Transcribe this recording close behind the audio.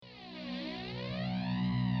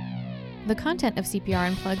The content of CPR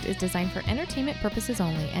Unplugged is designed for entertainment purposes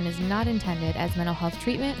only and is not intended as mental health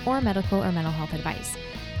treatment or medical health advice.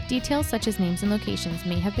 Details such as names and locations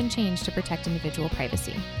may have been changed to protect individual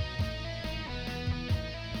privacy.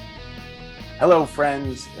 Hello,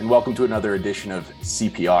 friends, and welcome to another edition of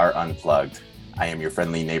CPR Unplugged. I am your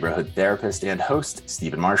friendly neighborhood therapist and host,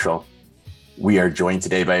 Stephen Marshall. We are joined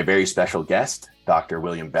today by a very special guest, Dr.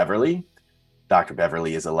 William Beverly. Dr.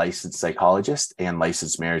 Beverly is a licensed psychologist and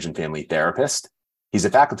licensed marriage and family therapist. He's a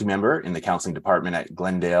faculty member in the counseling department at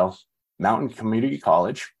Glendale Mountain Community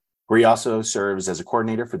College, where he also serves as a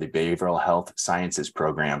coordinator for the Behavioral Health Sciences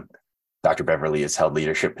program. Dr. Beverly has held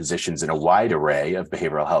leadership positions in a wide array of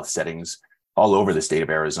behavioral health settings all over the state of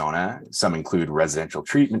Arizona. Some include residential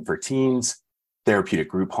treatment for teens, therapeutic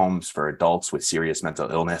group homes for adults with serious mental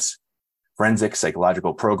illness, forensic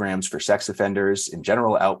psychological programs for sex offenders, and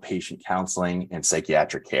general outpatient counseling and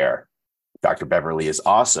psychiatric care. Dr. Beverly is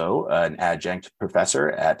also an adjunct professor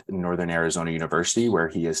at Northern Arizona University, where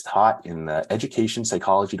he has taught in the education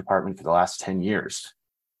psychology department for the last 10 years.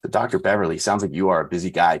 So Dr. Beverly, sounds like you are a busy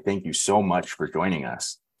guy. Thank you so much for joining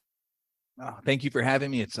us. Oh, thank you for having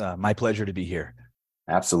me. It's my pleasure to be here.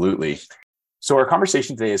 Absolutely. So our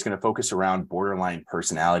conversation today is going to focus around borderline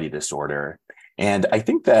personality disorder. And I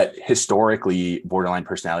think that historically, borderline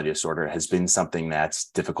personality disorder has been something that's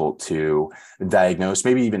difficult to diagnose,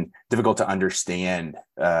 maybe even difficult to understand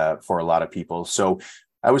for a lot of people. So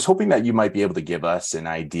I was hoping that you might be able to give us an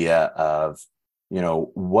idea of,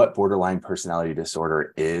 what borderline personality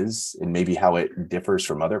disorder is and maybe how it differs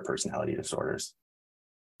from other personality disorders.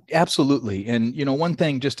 Absolutely. And, one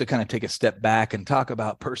thing just to kind of take a step back and talk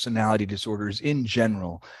about personality disorders in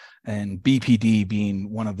general, and BPD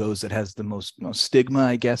being one of those that has the most stigma,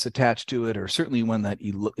 I guess, attached to it, or certainly one that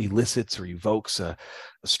elicits or evokes a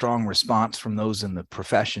strong response from those in the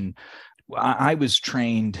profession. I was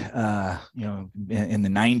trained, in the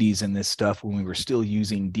 90s in this stuff when we were still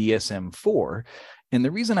using DSM-4. And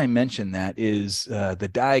the reason I mention that is the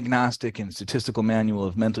Diagnostic and Statistical Manual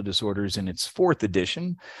of Mental Disorders in its 4th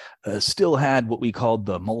edition still had what we called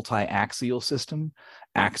the multi-axial system,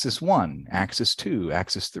 Axis 1, Axis 2,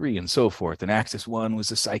 Axis 3, and so forth. And Axis 1 was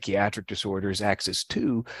the psychiatric disorders. Axis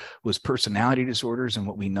 2 was personality disorders and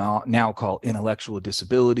what we now call intellectual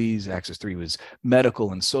disabilities. Axis 3 was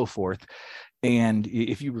medical and so forth. And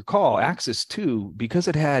if you recall, Axis 2, because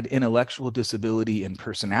it had intellectual disability and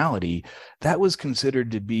personality, that was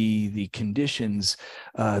considered to be the conditions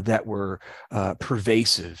that were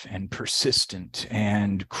pervasive and persistent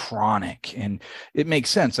and chronic. And it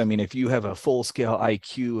makes sense. I mean, if you have a full-scale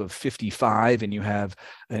IQ of 55 and you have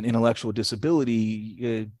an intellectual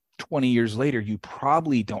disability, 20 years later, you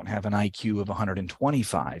probably don't have an IQ of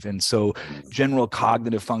 125. And so general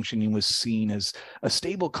cognitive functioning was seen as a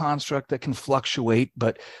stable construct that can fluctuate,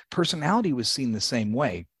 but personality was seen the same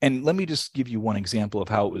way. And let me just give you one example of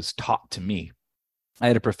how it was taught to me. I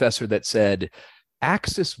had a professor that said,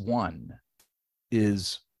 Axis 1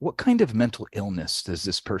 is, what kind of mental illness does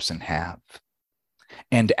this person have?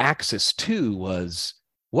 And Axis 2 was,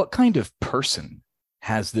 what kind of person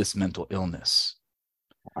has this mental illness?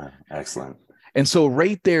 Excellent. And so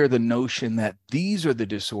right there, the notion that these are the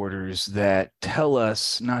disorders that tell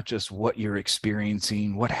us not just what you're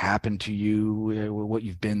experiencing, what happened to you, what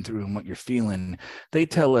you've been through and what you're feeling, they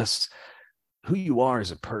tell us who you are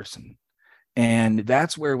as a person. And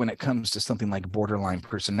that's where, when it comes to something like borderline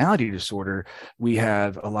personality disorder, we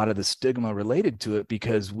have a lot of the stigma related to it,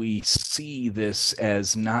 because we see this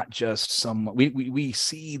as not just we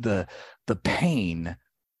see the pain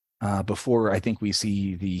before I think we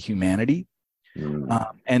see the humanity.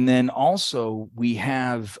 And then also we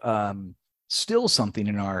have still something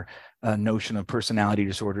in our notion of personality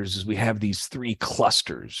disorders is we have these 3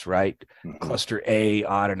 clusters, right? Cluster A,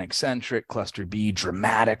 odd and eccentric. Cluster B,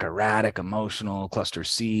 dramatic, erratic, emotional. Cluster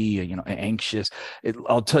C, anxious.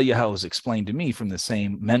 I'll tell you how it was explained to me from the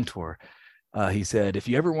same mentor. He said, if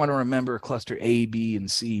you ever want to remember cluster A, B,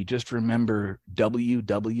 and C, just remember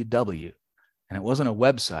WWW. And it wasn't a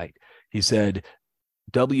website. He said,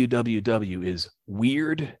 WWW is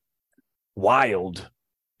weird, wild,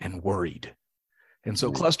 and worried. And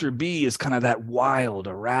so cluster B is kind of that wild,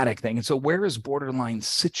 erratic thing. And so where is borderline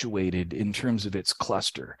situated in terms of its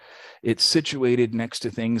cluster? It's situated next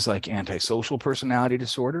to things like antisocial personality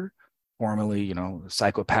disorder, formerly,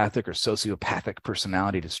 psychopathic or sociopathic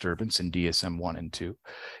personality disturbance in DSM-1 and 2.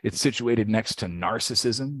 It's situated next to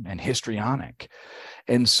narcissism and histrionic.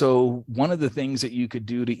 And so one of the things that you could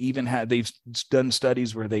do to even have, they've done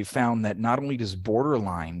studies where they found that not only does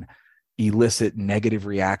borderline elicit negative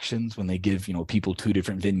reactions when they give, people two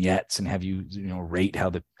different vignettes and have you, rate how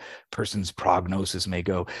the person's prognosis may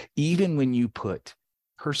go. Even when you put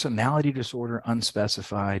personality disorder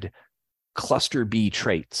unspecified, cluster B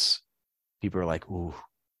traits, people are like, ooh,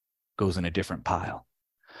 goes in a different pile.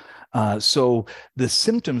 So the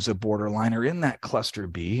symptoms of borderline are in that cluster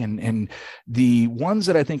B, and the ones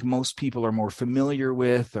that I think most people are more familiar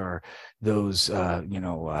with are those,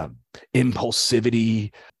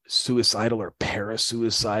 impulsivity, suicidal or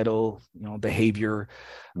parasuicidal, behavior,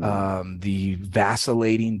 the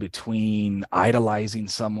vacillating between idolizing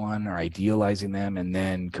someone or idealizing them and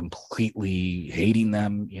then completely hating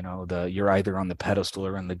them. You're either on the pedestal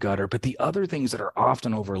or in the gutter. But the other things that are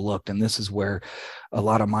often overlooked, and this is where a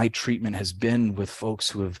lot of my treatment has been with folks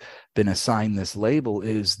who have been assigned this label,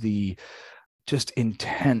 is the just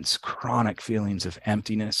intense chronic feelings of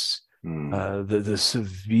emptiness, the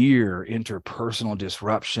severe interpersonal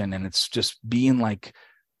disruption, and it's just being like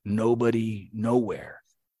nobody nowhere.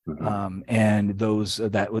 And those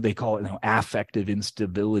that what they call it, affective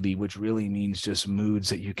instability, which really means just moods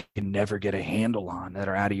that you can never get a handle on, that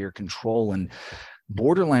are out of your control. And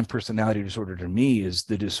borderline personality disorder to me is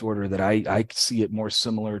the disorder that I see it more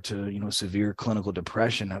similar to severe clinical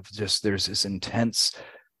depression, of just there's this intense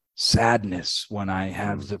sadness when I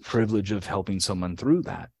have the privilege of helping someone through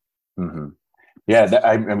that. Yeah,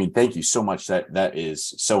 I mean, thank you so much. That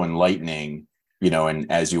is so enlightening.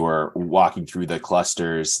 And as you were walking through the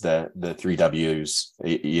clusters, the 3 W's,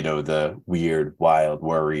 the weird, wild,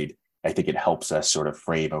 worried, I think it helps us sort of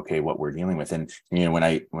frame, okay, what we're dealing with. And, when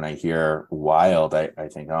I hear wild, I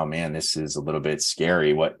think, oh man, this is a little bit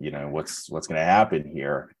scary. What's going to happen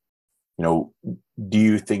here? Do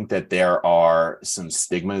you think that there are some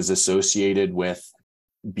stigmas associated with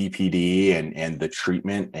BPD and the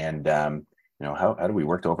treatment? And, how do we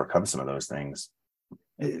work to overcome some of those things?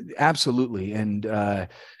 Absolutely. And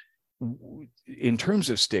in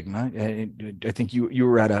terms of stigma, I think you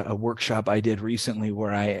were at a workshop I did recently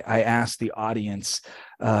where I asked the audience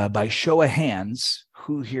by show of hands,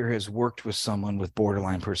 who here has worked with someone with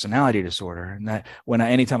borderline personality disorder? And that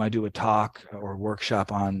anytime I do a talk or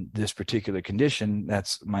workshop on this particular condition,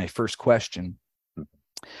 that's my first question.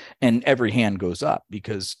 And every hand goes up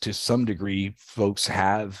because to some degree, folks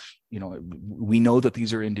have, we know that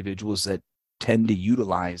these are individuals that tend to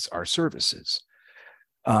utilize our services.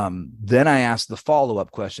 Then I ask the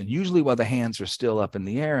follow-up question, usually while the hands are still up in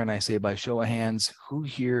the air, and I say, by show of hands, who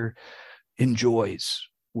here enjoys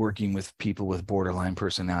working with people with borderline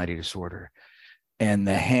personality disorder? And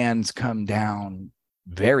the hands come down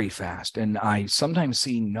very fast. And I sometimes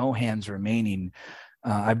see no hands remaining.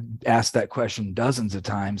 I've asked that question dozens of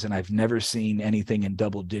times, and I've never seen anything in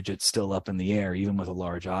double digits still up in the air, even with a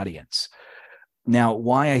large audience. Now,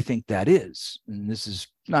 why I think that is, and this is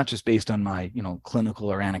not just based on my,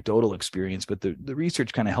 clinical or anecdotal experience, but the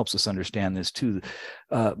research kind of helps us understand this too.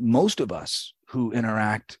 Most of us who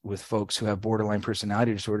interact with folks who have borderline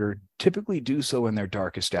personality disorder typically do so in their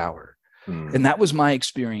darkest hour. And that was my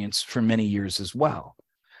experience for many years as well.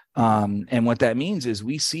 And what that means is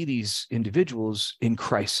we see these individuals in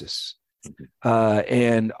crisis.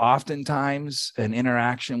 And oftentimes an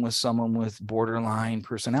interaction with someone with borderline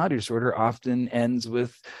personality disorder often ends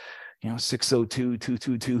with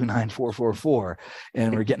 602-222-9444,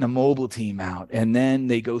 and we're getting a mobile team out, and then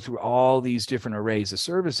they go through all these different arrays of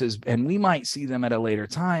services, and we might see them at a later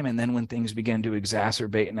time. And then when things begin to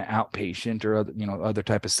exacerbate in an outpatient or other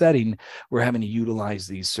type of setting, we're having to utilize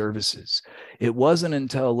these services. It wasn't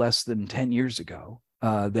until less than 10 years ago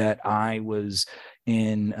that I was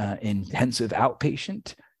in intensive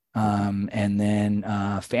outpatient and then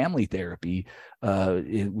family therapy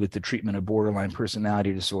with the treatment of borderline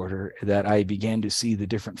personality disorder, that I began to see the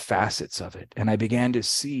different facets of it. And I began to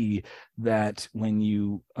see that when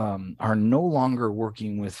you are no longer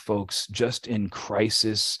working with folks just in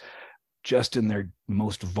crisis, just in their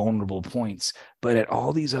most vulnerable points, but at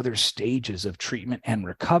all these other stages of treatment and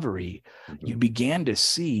recovery, you began to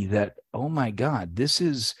see that, oh my God, this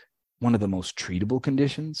is one of the most treatable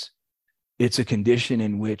conditions. It's a condition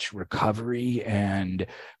in which recovery and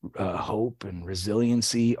hope and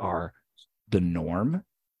resiliency are the norm,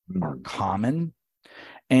 are common.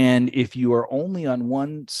 And if you are only on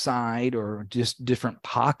one side or just different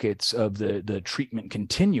pockets of the treatment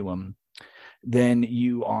continuum, then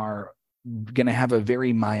you are going to have a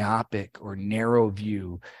very myopic or narrow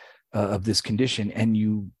view of this condition. And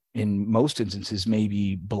you, in most instances, may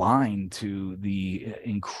be blind to the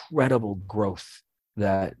incredible growth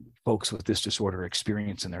that folks with this disorder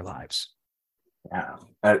experience in their lives. Yeah.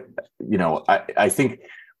 I think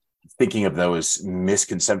thinking of those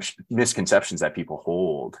misconceptions that people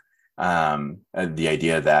hold, The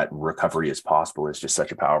idea that recovery is possible is just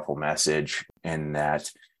such a powerful message, and that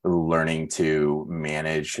learning to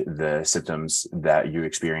manage the symptoms that you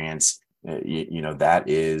experience, that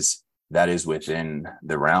is within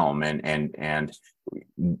the realm. And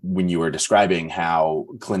when you were describing how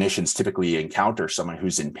clinicians typically encounter someone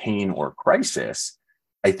who's in pain or crisis,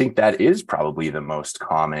 I think that is probably the most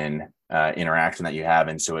common interaction that you have.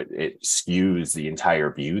 And so it skews the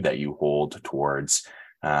entire view that you hold towards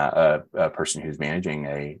a person who's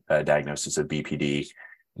managing a diagnosis of BPD.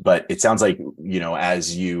 But it sounds like,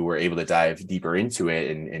 as you were able to dive deeper into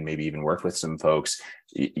it and maybe even work with some folks,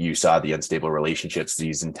 you saw the unstable relationships,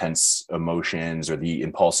 these intense emotions or the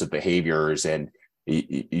impulsive behaviors, and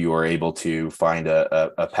you were able to find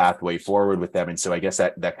a pathway forward with them. And so I guess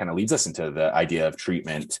that kind of leads us into the idea of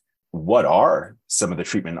treatment. What are some of the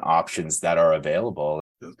treatment options that are available?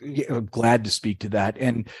 I'm glad to speak to that,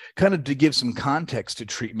 and kind of to give some context to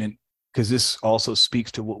treatment, because this also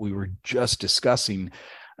speaks to what we were just discussing.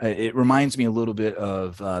 It reminds me a little bit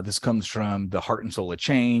of, this comes from The Heart and Soul of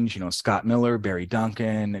Change, Scott Miller, Barry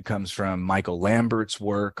Duncan. It comes from Michael Lambert's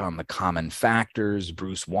work on the common factors,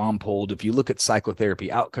 Bruce Wampold. If you look at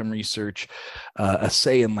psychotherapy outcome research,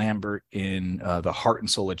 Assay and Lambert in The Heart and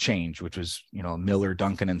Soul of Change, which was, Miller,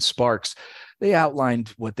 Duncan, and Sparks, they outlined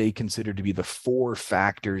what they consider to be the 4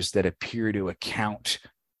 factors that appear to account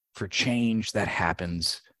for change that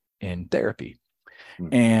happens in therapy.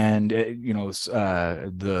 And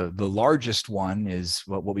the largest one is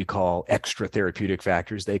what we call extra therapeutic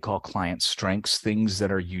factors. They call client strengths, things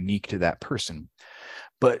that are unique to that person.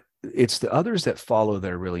 But it's the others that follow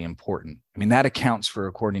that are really important. I mean, that accounts for,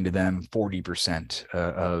 according to them, 40%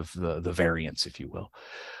 of the variance, if you will.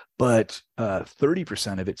 But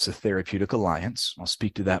 30% of it's a therapeutic alliance. I'll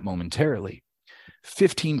speak to that momentarily.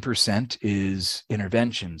 15% is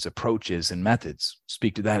interventions, approaches, and methods.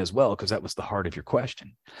 Speak to that as well, because that was the heart of your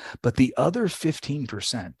question. But the other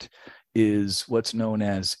 15% is what's known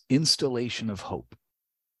as installation of hope.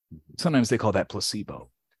 Sometimes they call that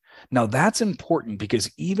placebo. Now, that's important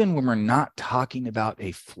because even when we're not talking about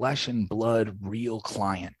a flesh and blood real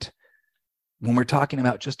client, when we're talking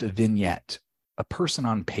about just a vignette, a person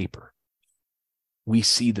on paper, we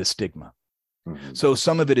see the stigma. Mm-hmm. So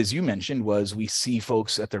some of it, as you mentioned, was we see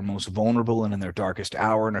folks at their most vulnerable and in their darkest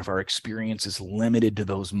hour. And if our experience is limited to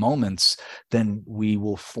those moments, then we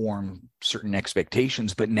will form certain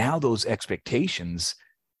expectations. But now those expectations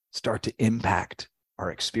start to impact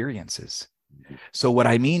our experiences. Mm-hmm. So what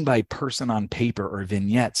I mean by person on paper or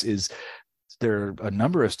vignettes is there are a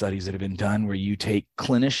number of studies that have been done where you take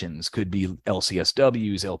clinicians, could be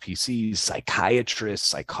LCSWs, LPCs, psychiatrists,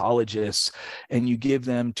 psychologists, and you give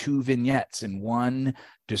them 2 vignettes, and one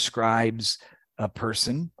describes a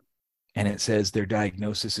person and it says their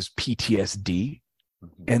diagnosis is PTSD,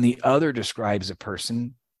 and the other describes a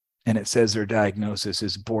person and it says their diagnosis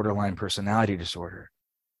is borderline personality disorder.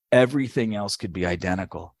 Everything else could be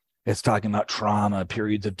identical. It's talking about trauma,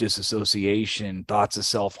 periods of disassociation, thoughts of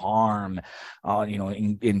self-harm,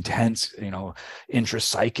 intense,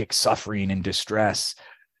 intrapsychic suffering and distress.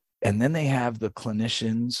 And then they have the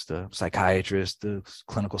clinicians, the psychiatrist, the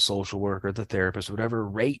clinical social worker, the therapist, whatever,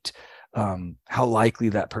 rate how likely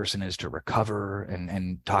that person is to recover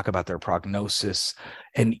and talk about their prognosis.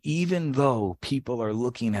 And even though people are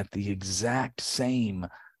looking at the exact same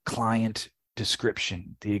client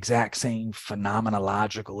description, the exact same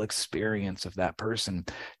phenomenological experience of that person,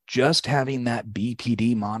 just having that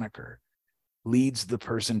BPD moniker leads the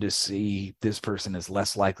person to see this person is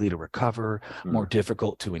less likely to recover, more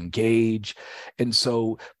difficult to engage. And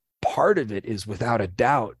so part of it is, without a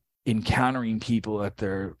doubt, encountering people at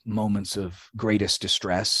their moments of greatest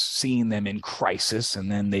distress, seeing them in crisis,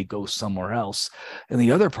 and then they go somewhere else. And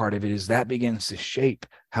the other part of it is that begins to shape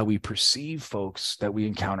how we perceive folks that we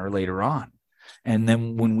encounter later on. And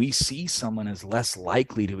then when we see someone as less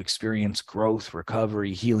likely to experience growth,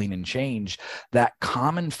 recovery, healing, and change, that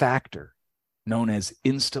common factor known as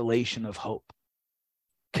installation of hope,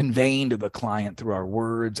 conveying to the client through our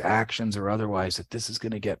words, actions, or otherwise that this is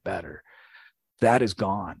going to get better, that is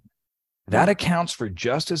gone. That accounts for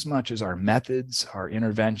just as much as our methods, our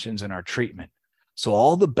interventions, and our treatment. So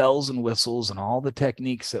all the bells and whistles and all the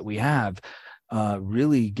techniques that we have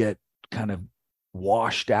really get kind of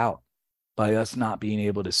washed out by us not being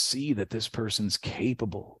able to see that this person's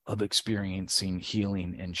capable of experiencing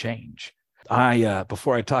healing and change.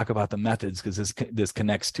 Before I talk about the methods, because this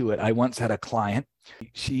connects to it, I once had a client.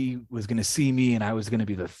 She was going to see me, and I was going to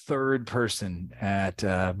be the 3rd person at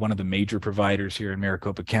one of the major providers here in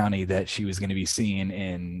Maricopa County that she was going to be seeing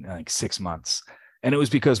in like 6 months. And it was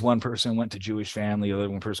because one person went to Jewish family, the other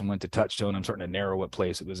one person went to Touchstone. I'm starting to narrow what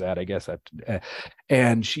place it was at, I guess.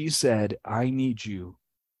 And she said, I need you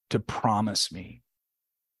to promise me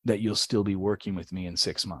that you'll still be working with me in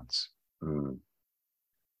 6 months. Now,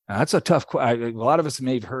 that's a tough question. A lot of us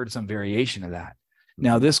may have heard some variation of that.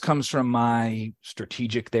 Now, this comes from my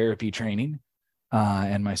strategic therapy training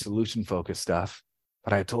and my solution-focused stuff.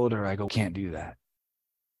 But I told her, I go, can't do that.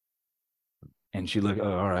 And she looked,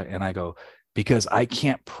 oh, all right. And I go, because I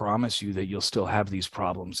can't promise you that you'll still have these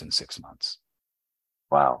problems in 6 months.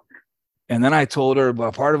 Wow. And then I told her,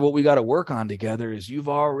 well, part of what we got to work on together is you've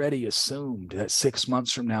already assumed that 6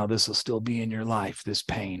 months from now, this will still be in your life, this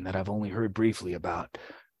pain that I've only heard briefly about.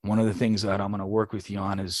 One of the things that I'm going to work with you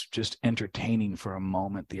on is just entertaining for a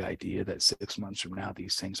moment the idea that 6 months from now,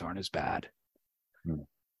 these things aren't as bad.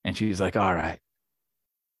 And she's like, all right.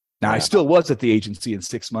 Now, I still was at the agency in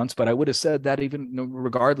 6 months, but I would have said that even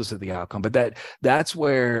regardless of the outcome. But that's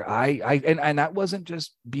where and that wasn't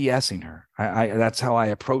just BSing her. That's how I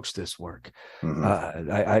approach this work.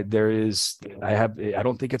 I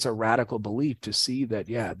don't think it's a radical belief to see that,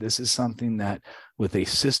 yeah, this is something that with a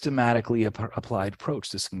systematically applied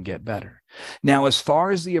approach, this can get better. Now, as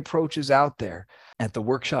far as the approaches out there, at the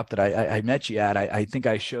workshop that I met you at, I think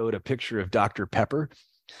I showed a picture of Dr. Pepper.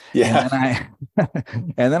 Yeah.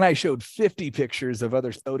 And then I showed 50 pictures of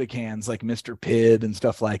other soda cans like Mr. Pibb and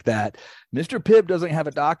stuff like that. Mr. Pibb doesn't have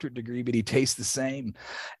a doctorate degree, but he tastes the same.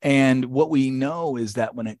 And what we know is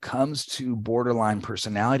that when it comes to borderline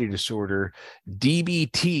personality disorder,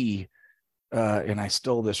 DBT, and I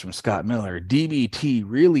stole this from Scott Miller, DBT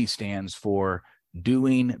really stands for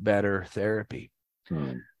doing better therapy.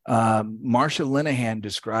 Marsha Linehan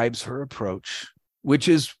describes her approach, which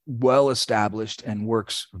is well established and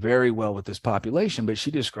works very well with this population, but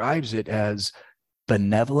she describes it as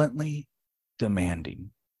benevolently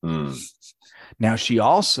demanding. Now, she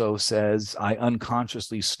also says, I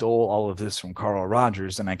unconsciously stole all of this from Carl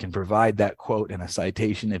Rogers, and I can provide that quote and a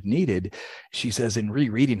citation if needed. She says, in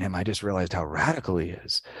rereading him, I just realized how radical he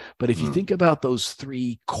is. But if you think about those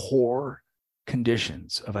three core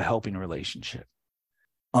conditions of a helping relationship,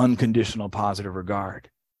 unconditional positive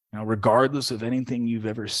regard, now, regardless of anything you've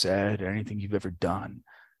ever said or anything you've ever done,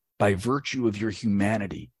 by virtue of your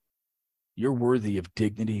humanity, you're worthy of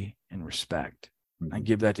dignity and respect. I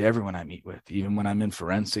give that to everyone I meet with, even when I'm in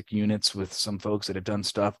forensic units with some folks that have done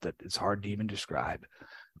stuff that it's hard to even describe.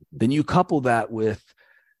 Then you couple that with,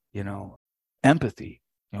 empathy,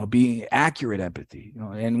 being accurate empathy,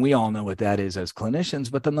 and we all know what that is as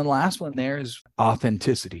clinicians. But then the last one there is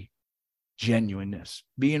authenticity, genuineness,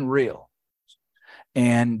 being real.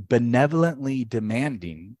 And benevolently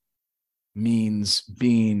demanding means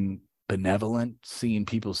being benevolent, seeing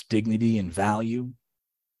people's dignity and value,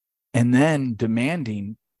 and then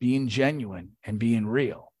demanding being genuine and being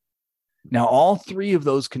real. Now, all three of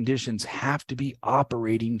those conditions have to be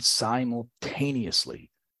operating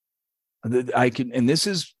simultaneously. And this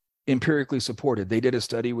is empirically supported. They did a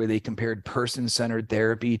study where they compared person-centered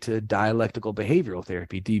therapy to dialectical behavioral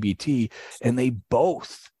therapy, DBT, and they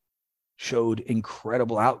both showed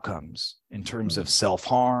incredible outcomes in terms of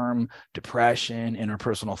self-harm, depression,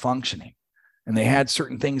 interpersonal functioning. And they had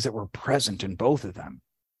certain things that were present in both of them.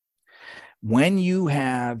 When you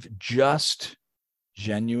have just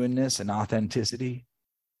genuineness and authenticity,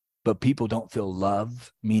 but people don't feel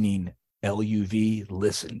love, meaning LUV,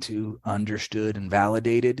 listened to, understood, and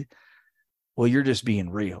validated, well, you're just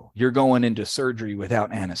being real. You're going into surgery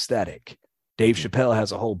without anesthetic. Dave Chappelle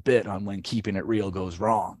has a whole bit on when keeping it real goes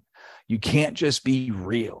wrong. You can't just be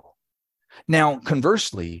real. Now,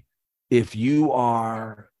 conversely, if you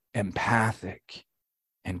are empathic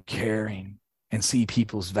and caring and see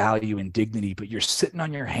people's value and dignity, but you're sitting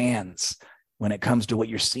on your hands when it comes to what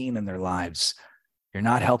you're seeing in their lives, you're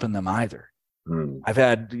not helping them either. I've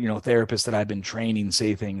had, therapists that I've been training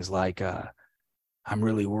say things like, I'm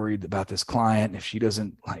really worried about this client. If she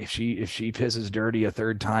pisses dirty a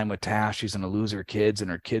third time with Tash, she's going to lose her kids,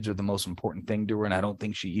 and her kids are the most important thing to her. And I don't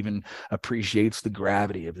think she even appreciates the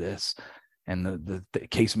gravity of this. And the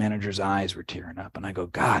case manager's eyes were tearing up. And I go,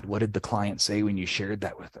 God, what did the client say when you shared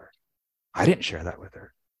that with her? I didn't share that with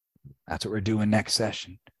her. That's what we're doing next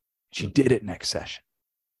session. She did it next session.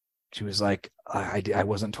 She was like, I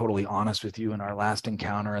wasn't totally honest with you in our last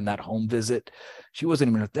encounter and that home visit. She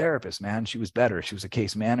wasn't even a therapist, man. She was better. She was a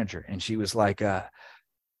case manager. And she was like,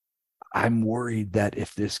 I'm worried that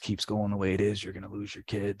if this keeps going the way it is, you're going to lose your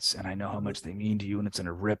kids. And I know how much they mean to you, and it's going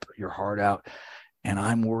to rip your heart out. And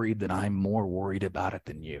I'm worried that I'm more worried about it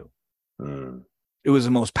than you. It was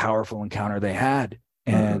the most powerful encounter they had.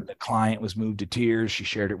 and the client was moved to tears. She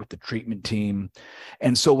shared it with the treatment team.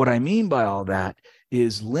 And so what I mean by all that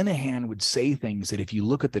is Linehan would say things that if you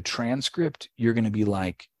look at the transcript, you're going to be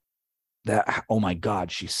like, that, oh my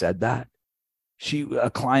God, she said that. A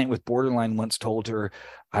client with borderline once told her,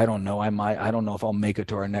 I don't know if I'll make it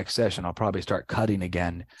to our next session. I'll probably start cutting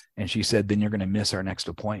again. And she said, then you're going to miss our next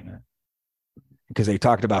appointment. Because they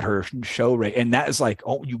talked about her show rate. And that is like,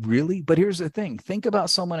 oh, you really? But here's the thing. Think about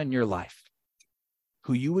someone in your life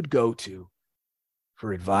who you would go to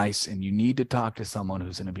for advice, and you need to talk to someone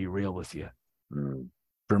who's going to be real with you.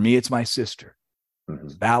 For me, it's my sister.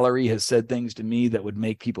 Valerie has said things to me that would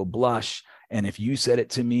make people blush. And if you said it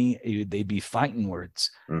to me, they'd be fighting words.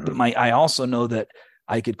 But I also know that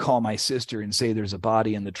I could call my sister and say there's a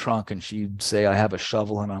body in the trunk, and she'd say I have a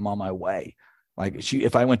shovel and I'm on my way. Like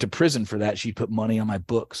if I went to prison for that, she'd put money on my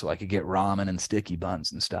book so I could get ramen and sticky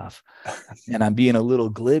buns and stuff. And I'm being a little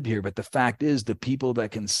glib here, but the fact is the people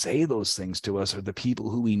that can say those things to us are the people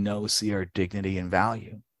who we know see our dignity and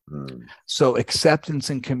value. So acceptance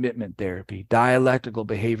and commitment therapy, dialectical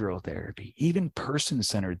behavioral therapy, even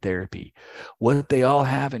person-centered therapy, what they all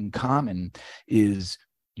have in common is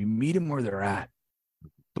you meet them where they're at,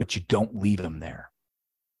 but you don't leave them there.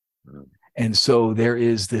 And so there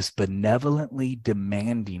is this benevolently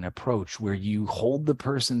demanding approach where you hold the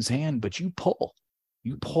person's hand, but you pull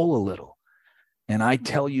a little. And I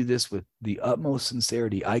tell you this with the utmost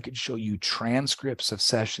sincerity. I could show you transcripts of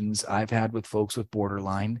sessions I've had with folks with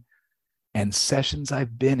borderline and sessions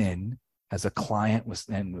I've been in as a client with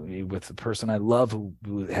the person I love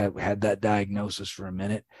who had that diagnosis for a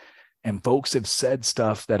minute. And folks have said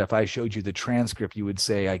stuff that if I showed you the transcript, you would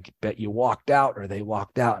say, I bet you walked out, or they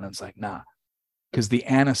walked out. And it's like, nah, because the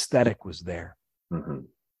anesthetic was there.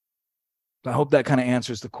 I hope that kind of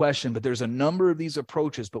answers the question, but there's a number of these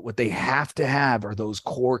approaches, but what they have to have are those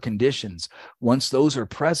core conditions. Once those are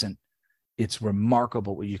present, it's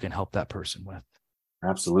remarkable what you can help that person with.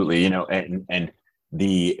 Absolutely. And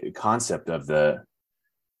the concept of the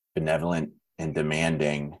benevolent and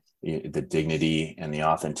demanding, the dignity and the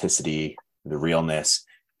authenticity, the realness,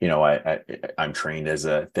 I'm trained as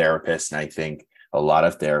a therapist, and I think a lot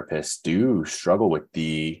of therapists do struggle with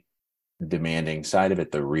the demanding side of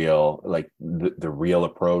it, the real, like the real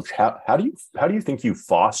approach. How do you think you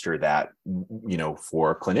foster that,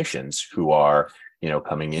 for clinicians who are,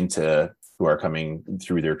 coming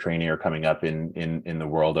through their training or coming up in the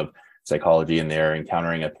world of psychology, and they're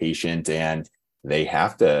encountering a patient and they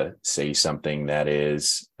have to say something that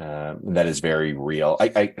is very real.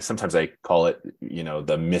 I sometimes I call it,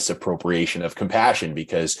 the misappropriation of compassion,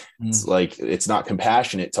 because it's like, it's not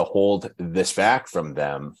compassionate to hold this back from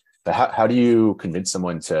them. But how do you convince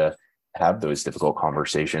someone to have those difficult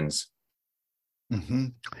conversations?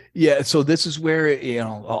 Yeah. So this is where,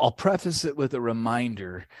 I'll preface it with a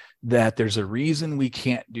reminder that there's a reason we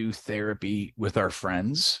can't do therapy with our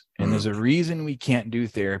friends, and there's a reason we can't do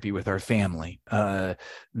therapy with our family. The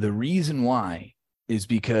reason why is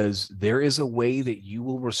because there is a way that you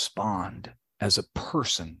will respond as a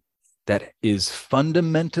person that is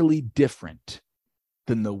fundamentally different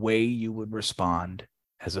than the way you would respond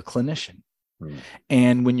as a clinician.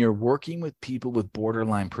 And when you're working with people with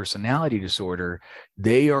borderline personality disorder,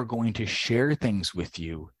 they are going to share things with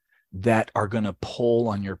you that are going to pull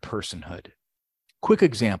on your personhood. Quick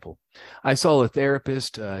example. I saw a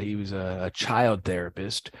therapist. He was a child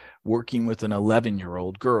therapist working with an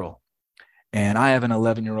 11-year-old girl. And I have an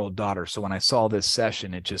 11-year-old daughter. So when I saw this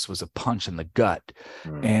session, it just was a punch in the gut.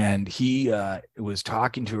 And he was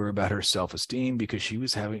talking to her about her self-esteem because she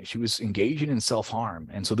was engaging in self-harm.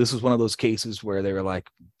 And so this was one of those cases where they were like,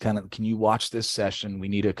 can you watch this session? We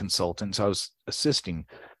need a consultant. So I was assisting.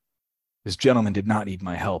 This gentleman did not need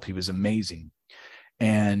my help. He was amazing.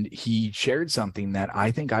 And he shared something that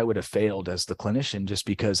I think I would have failed as the clinician, just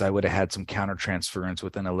because I would have had some countertransference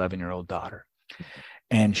with an 11-year-old daughter.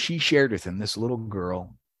 And she shared with him, this little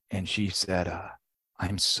girl, and she said,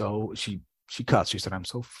 she cussed. She said, I'm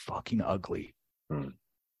so fucking ugly.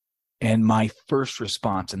 And my first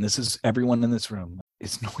response, and this is everyone in this room,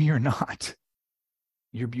 is, no, you're not.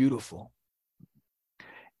 You're beautiful.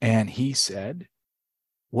 And he said,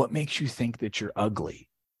 what makes you think that you're ugly?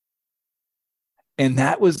 And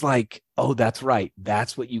that was like, oh, that's right.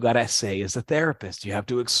 That's what you got to say as a therapist. You have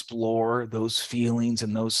to explore those feelings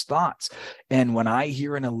and those thoughts. And when I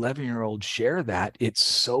hear an 11-year-old share that, it's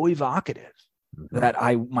so evocative that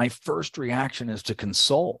my first reaction is to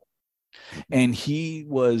console. And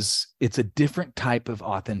it's a different type of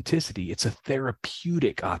authenticity. It's a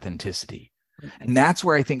therapeutic authenticity. And that's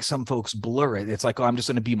where I think some folks blur it. It's like, oh, I'm just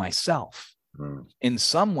going to be myself. In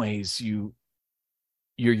some ways, you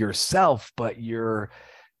you're yourself, but you're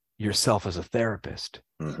yourself as a therapist.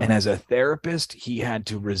 Mm-hmm. And as a therapist, he had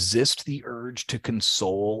to resist the urge to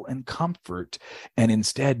console and comfort and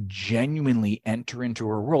instead genuinely enter into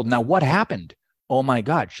her world. Now, what happened? Oh my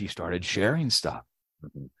God, she started sharing stuff.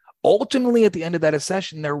 Mm-hmm. Ultimately, at the end of that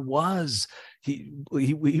session, there was he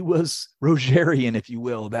was Rogerian, if you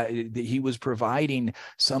will, that he was providing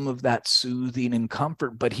some of that soothing and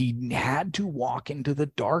comfort, but he had to walk into the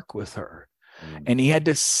dark with her, and he had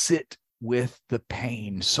to sit with the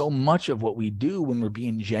pain. So much of what we do when we're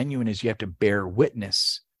being genuine is you have to bear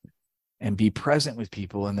witness and be present with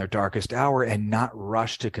people in their darkest hour and not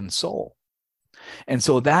rush to console. And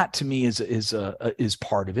so that to me is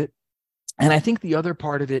part of it. And I think the other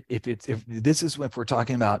part of it, if we're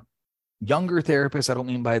talking about younger therapists, I don't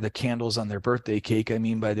mean by the candles on their birthday cake. I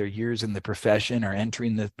mean by their years in the profession or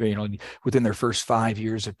entering within their first 5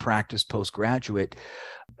 years of practice postgraduate.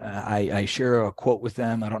 I share a quote with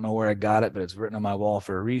them. I don't know where I got it, but it's written on my wall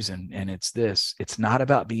for a reason. And it's this: it's not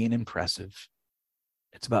about being impressive.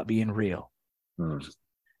 It's about being real.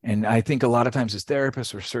 And I think a lot of times as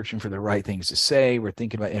therapists, we're searching for the right things to say. We're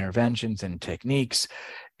thinking about interventions and techniques.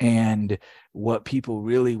 And what people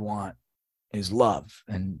really want is love.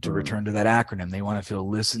 And to return to that acronym, they want to feel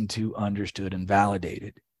listened to, understood, and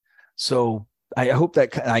validated. So I hope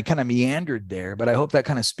that I kind of meandered there, but I hope that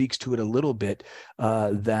kind of speaks to it a little bit,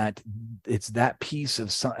 that it's that piece of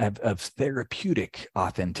therapeutic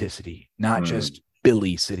authenticity, not just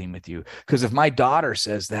Billy sitting with you. Because if my daughter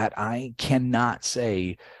says that, I cannot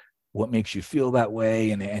say what makes you feel that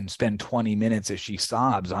way and spend 20 minutes as she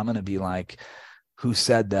sobs. I'm going to be like, who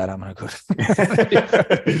said that? I'm going to go.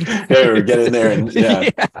 Hey, get in there and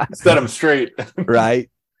set them straight.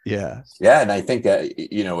 Right. Yeah. Yeah. And I think,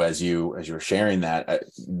 as you were sharing that,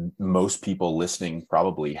 most people listening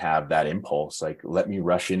probably have that impulse, like, let me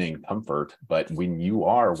rush in and comfort. But when you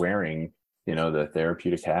are wearing, the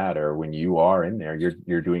therapeutic hat, or when you are in there,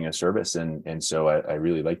 you're doing a service. And so I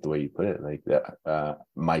really like the way you put it, like that,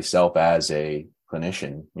 myself as a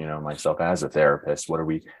clinician, myself as a therapist, what are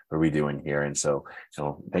we doing here? And so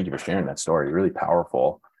thank you for sharing that story. Really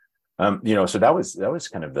powerful. So that was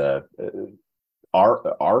kind of the,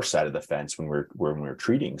 our side of the fence when we're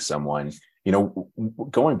treating someone,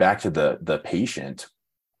 going back to the patient.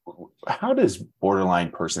 How does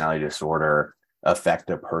borderline personality disorder affect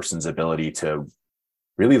a person's ability to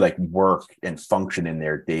really work and function in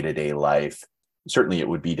their day-to-day life? Certainly it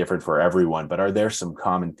would be different for everyone, but are there some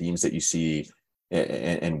common themes that you see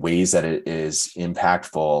in ways that it is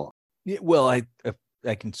impactful? Yeah, well,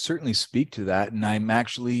 I can certainly speak to that. And I'm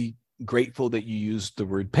actually grateful that you used the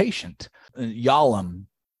word patient. Yalom,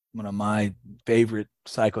 one of my favorite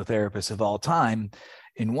psychotherapists of all time,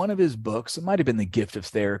 in one of his books, it might have been The Gift of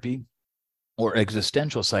Therapy or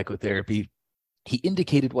Existential Psychotherapy, he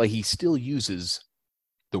indicated why he still uses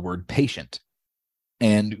the word patient.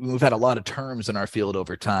 And we've had a lot of terms in our field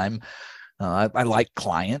over time. I like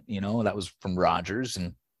client, that was from Rogers.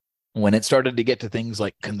 And when it started to get to things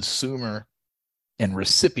like consumer and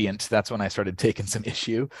recipient, that's when I started taking some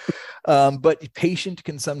issue. But patient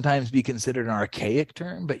can sometimes be considered an archaic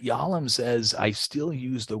term, but Yalom says, I still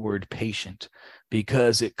use the word patient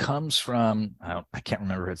because it comes from, I can't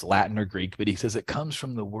remember if it's Latin or Greek, but he says it comes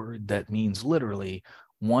from the word that means literally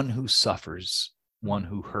one who suffers, one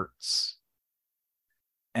who hurts.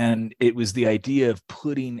 And it was the idea of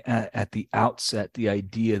putting at the outset the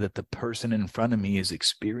idea that the person in front of me is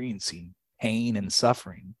experiencing pain and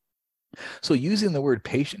suffering. So using the word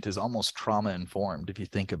patient is almost trauma-informed, if you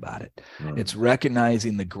think about it. It's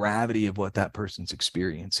recognizing the gravity of what that person's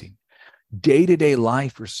experiencing. Day-to-day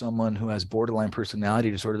life for someone who has borderline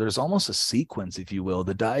personality disorder, there's almost a sequence, if you will.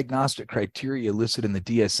 The diagnostic criteria listed in the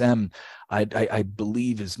DSM, I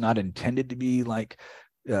believe, is not intended to be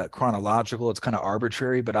chronological. It's kind of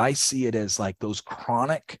arbitrary, but I see it as those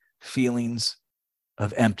chronic feelings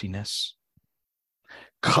of emptiness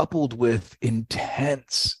coupled with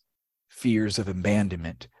intense fears of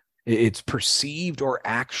abandonment. It's perceived or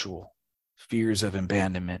actual fears of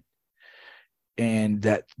abandonment, and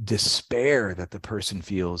that despair that the person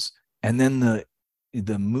feels, and then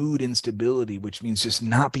the mood instability, which means just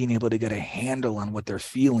not being able to get a handle on what they're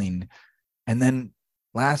feeling. And then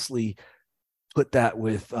lastly, put that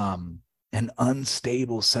with an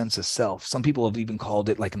unstable sense of self. Some people have even called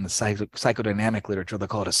it, in the psychodynamic literature, they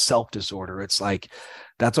call it a self disorder. It's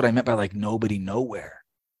that's what I meant by nobody nowhere.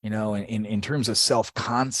 In terms of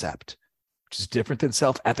self-concept, which is different than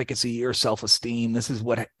self-efficacy or self-esteem. This is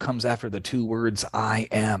what comes after the two words, I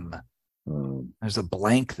am. There's a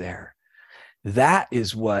blank there. That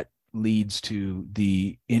is what leads to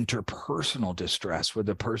the interpersonal distress, where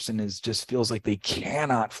the person just feels like they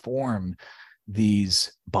cannot form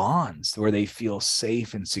these bonds where they feel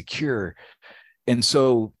safe and secure. And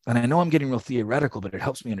so, and I know I'm getting real theoretical, but it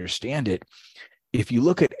helps me understand it. If you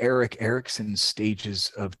look at Erik Erikson's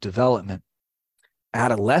stages of development,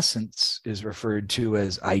 adolescence is referred to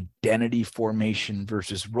as identity formation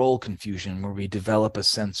versus role confusion, where we develop a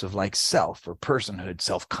sense of like self or personhood,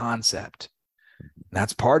 self-concept.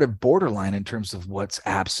 That's part of borderline in terms of what's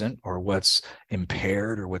absent or what's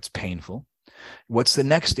impaired or what's painful. What's the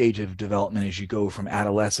next stage of development as you go from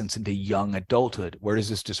adolescence into young adulthood? Where does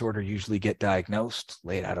this disorder usually get diagnosed?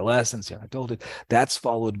 Late adolescence, young adulthood. That's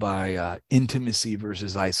followed by intimacy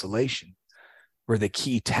versus isolation, where the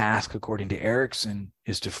key task, according to Erikson,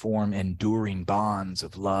 is to form enduring bonds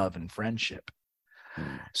of love and friendship.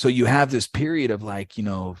 So you have this period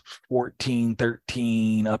of 14,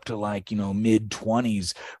 13 up to mid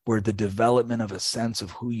 20s, where the development of a sense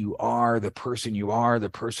of who you are, the person you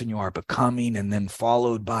are becoming, and then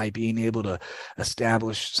followed by being able to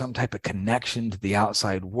establish some type of connection to the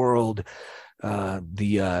outside world.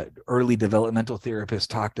 The early developmental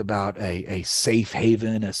therapist talked about a safe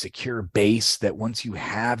haven, a secure base, that once you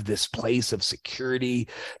have this place of security,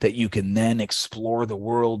 that you can then explore the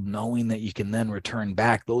world, knowing that you can then return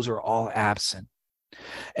back. Those are all absent.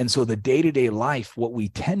 And so the day-to-day life, what we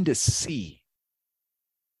tend to see,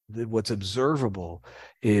 what's observable,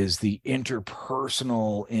 is the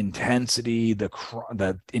interpersonal intensity,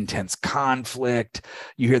 the intense conflict.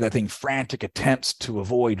 You hear that thing, frantic attempts to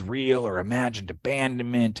avoid real or imagined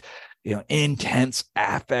abandonment, intense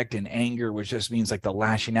affect and anger, which just means like the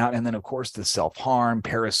lashing out. And then, of course, the self-harm,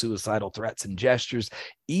 parasuicidal threats and gestures,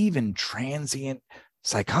 even transient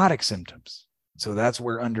psychotic symptoms. So that's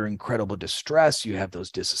where, under incredible distress, you have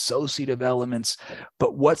those dissociative elements.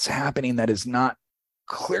 But what's happening that is not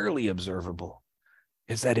clearly observable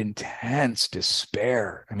is that intense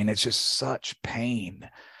despair. I mean, it's just such pain.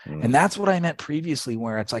 And that's what I meant previously,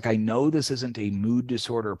 where it's like, I know this isn't a mood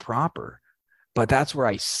disorder proper, but that's where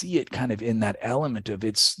I see it kind of in that element of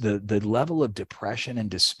it's the level of depression and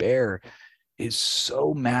despair is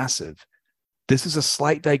so massive. This is a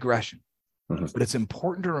slight digression, but it's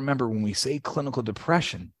important to remember when we say clinical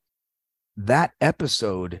depression, that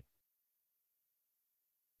episode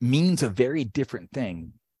means a very different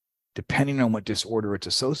thing depending on what disorder it's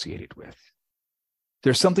associated with.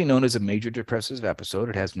 There's something known as a major depressive episode.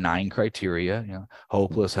 It has 9 criteria,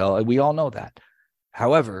 hopeless, hell. We all know that.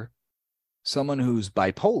 However, someone who's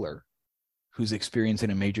bipolar, who's experiencing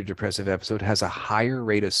a major depressive episode, has a higher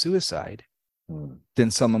rate of suicide than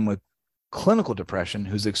someone with clinical depression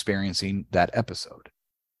who's experiencing that episode.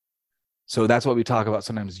 So that's why we talk about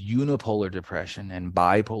sometimes unipolar depression and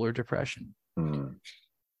bipolar depression.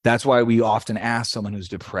 That's why we often ask someone who's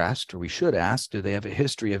depressed, or we should ask, do they have a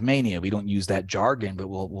history of mania? We don't use that jargon, but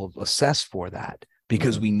we'll assess for that,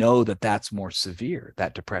 because we know that that's more severe,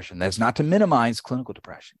 that depression. That's not to minimize clinical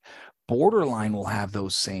depression. Borderline will have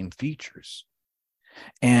those same features.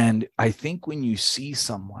 And I think when you see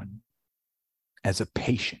someone as a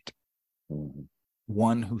patient,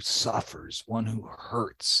 one who suffers, one who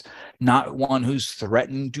hurts, not one who's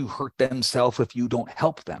threatened to hurt themselves if you don't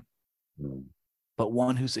help them, but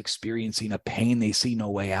one who's experiencing a pain they see no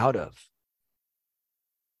way out of,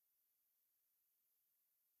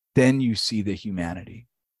 then you see the humanity.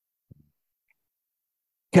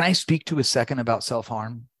 Can I speak to a second about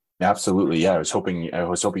self-harm? Absolutely. Yeah. I was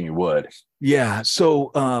hoping you would. Yeah.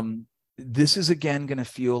 So this is again going to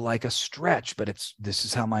feel like a stretch, but this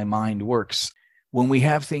is how my mind works. When we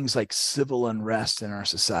have things like civil unrest in our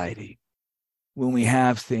society, when we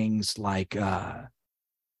have things like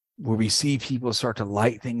where we see people start to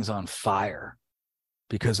light things on fire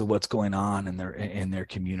because of what's going on in their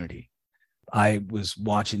community. I was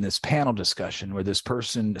watching this panel discussion where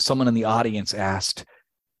someone in the audience asked,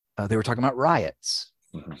 they were talking about riots.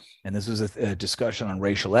 And this was a discussion on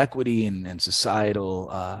racial equity and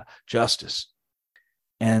societal justice.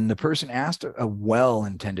 And the person asked a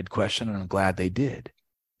well-intended question, and I'm glad they did.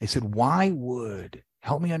 They said,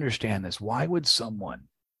 help me understand this, why would someone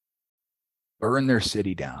burn their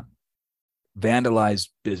city down, vandalize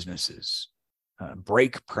businesses,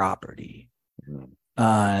 break property,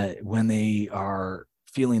 when they are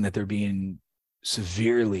feeling that they're being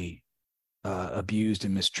severely abused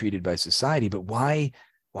and mistreated by society? But why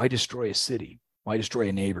destroy a city? Why destroy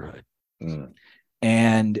a neighborhood?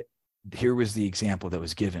 And here was the example that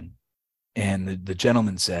was given. And the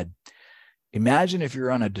gentleman said, imagine if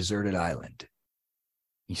you're on a deserted island.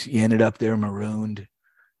 You ended up there marooned.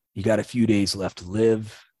 You got a few days left to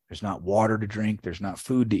live. There's not water to drink. There's not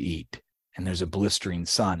food to eat. And there's a blistering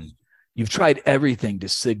sun. You've tried everything to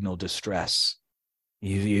signal distress.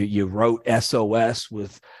 You wrote SOS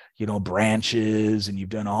with, branches, and you've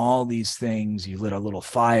done all these things. You lit a little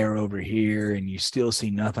fire over here, and you still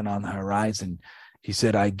see nothing on the horizon. He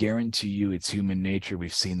said, I guarantee you it's human nature.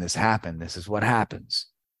 We've seen this happen. This is what happens.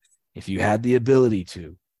 If you had the ability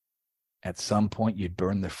to, at some point, you'd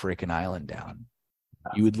burn the freaking island down.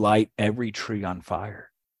 You would light every tree on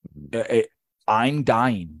fire. I'm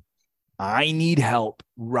dying. I need help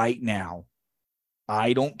right now.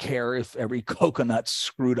 I don't care if every coconut's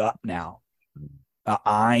screwed up now.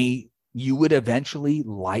 You would eventually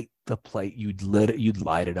light the plate. You'd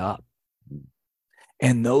light it up.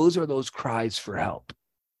 And those are those cries for help.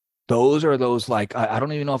 Those are those like, I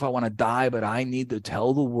don't even know if I want to die, but I need to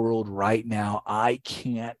tell the world right now, I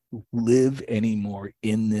can't live anymore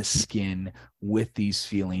in this skin with these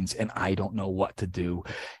feelings, and I don't know what to do.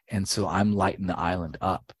 And so I'm lighting the island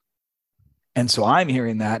up. And so I'm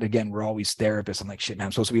hearing that. Again, we're always therapists. I'm like, shit, man,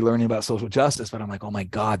 I'm supposed to be learning about social justice, but I'm like, oh my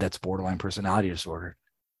God, that's borderline personality disorder.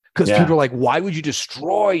 Because people are like, why would you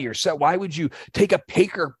destroy yourself? Why would you take a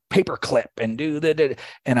paper clip and do that?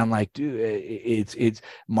 And I'm like, dude, it's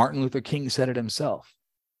Martin Luther King said it himself.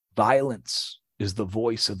 Violence is the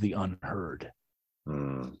voice of the unheard.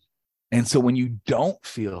 And so when you don't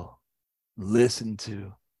feel listened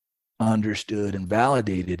to, understood, and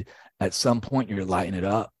validated, at some point you're lighting it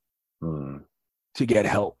up to get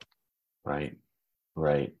help. Right.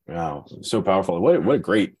 Wow. So powerful. What a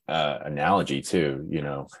great analogy too.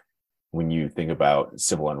 When you think about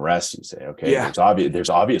civil unrest, you say, okay, there's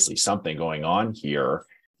obviously something going on here.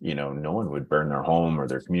 No one would burn their home or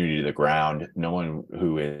their community to the ground. No one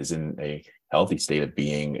who is in a healthy state of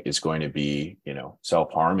being is going to be,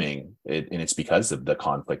 self-harming. And it's because of the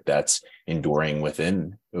conflict that's enduring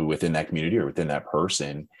within that community or within that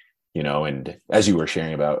person. And as you were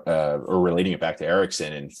sharing about or relating it back to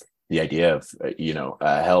Erikson and the idea of,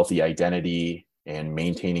 a healthy identity and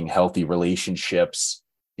maintaining healthy relationships,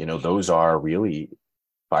 those are really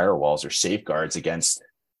firewalls or safeguards against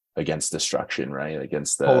destruction, right?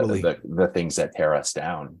 Against the things that tear us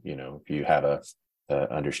down. If you have a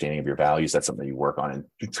understanding of your values, that's something you work on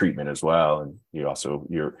in treatment as well. And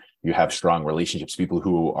you have strong relationships, people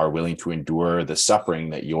who are willing to endure the suffering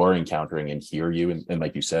that you're encountering and hear you. And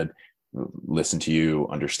like you said, listen to you,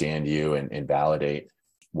 understand you, and validate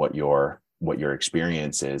what your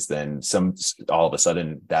experience is. Then all of a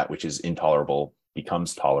sudden that which is intolerable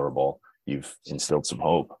becomes tolerable. You've instilled some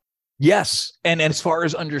hope. Yes. And as far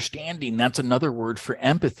as understanding, that's another word for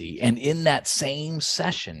empathy. And in that same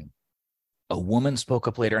session, a woman spoke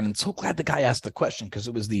up later, and I'm so glad the guy asked the question, because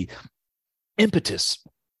it was the impetus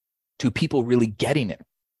to people really getting it,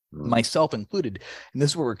 myself included. And this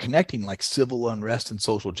is where we're connecting like civil unrest and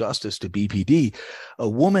social justice to BPD. A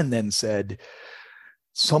woman then said,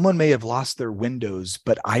 someone may have lost their windows,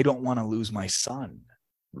 but I don't want to lose my son.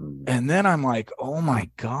 And then I'm like, oh my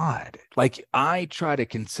God, like I try to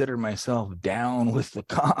consider myself down with the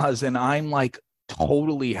cause, and I'm like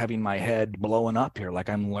totally having my head blowing up here. Like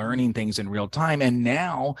I'm learning things in real time. And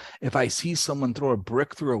now if I see someone throw a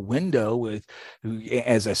brick through a window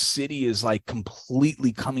as a city is like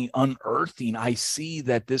completely unearthing, I see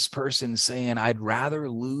that this person's saying, I'd rather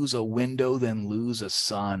lose a window than lose a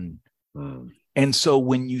son. And so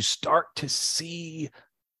when you start to see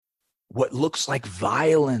what looks like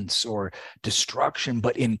violence or destruction,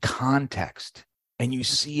 but in context, and you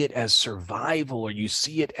see it as survival, or you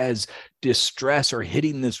see it as distress, or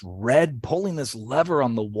pulling this lever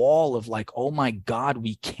on the wall of like, oh my God,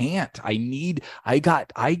 we can't, I'm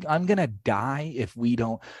going to die if we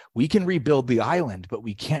can rebuild the island, but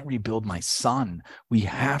we can't rebuild my son. We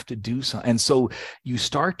have to do something. And so you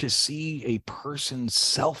start to see a person's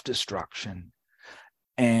self-destruction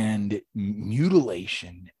and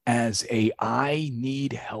mutilation as I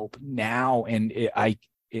need help now. And I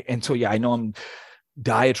know I'm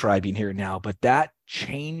diatribing here now, but that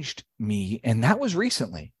changed me. And that was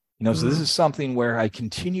recently, so this is something where I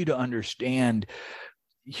continue to understand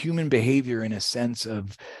human behavior in a sense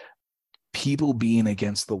of people being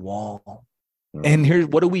against the wall. And here's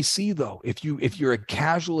what do we see though? If you're a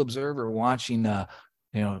casual observer watching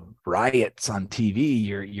riots on TV,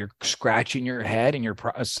 you're scratching your head,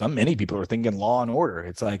 and many people are thinking Law and Order.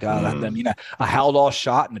 It's like, a Haldol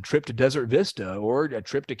shot and a trip to Desert Vista, or a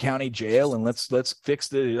trip to county jail, and let's fix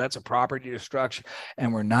that's a property destruction.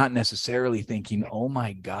 And we're not necessarily thinking, oh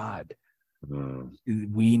my God,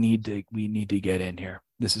 we need to get in here.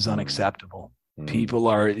 This is unacceptable.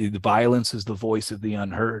 The violence is the voice of the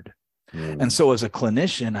unheard. And so as a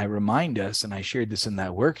clinician, I remind us, and I shared this in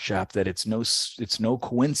that workshop, that it's no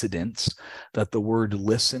coincidence that the word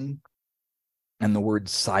listen and the word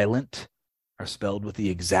silent are spelled with the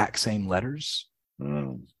exact same letters.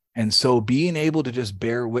 And so being able to just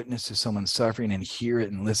bear witness to someone's suffering and hear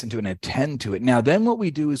it and listen to it and attend to it. Now, then what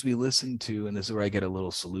we do is we listen to, and this is where I get a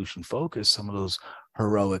little solution focus, some of those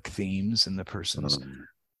heroic themes in the person's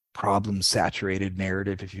problem saturated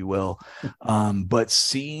narrative, if you will. But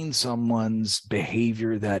seeing someone's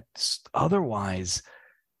behavior that otherwise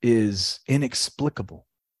is inexplicable.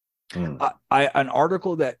 An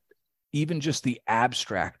article that even just the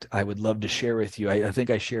abstract I would love to share with you. I think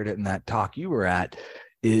I shared it in that talk you were at.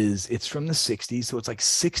 It's from the 60s, so it's like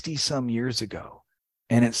 60 some years ago,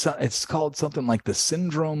 and it's called something like the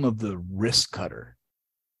syndrome of the wrist cutter.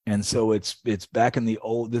 And so it's back in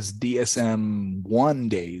this DSM-1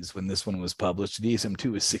 days when this one was published.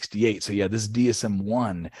 DSM-2 is 68, so yeah, this is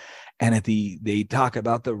DSM-1. And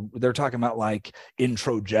they're talking about like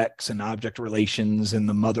introjects and object relations and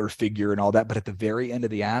the mother figure and all that, but at the very end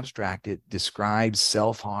of the abstract, it describes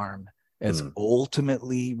self-harm as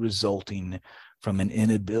ultimately resulting from an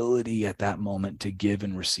inability at that moment to give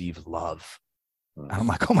and receive love. And I'm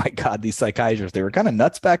like, oh my God, these psychiatrists, they were kind of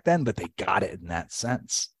nuts back then, but they got it in that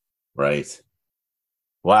sense. Right.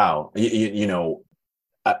 Wow. You know,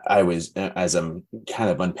 I was, as I'm kind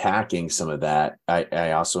of unpacking some of that,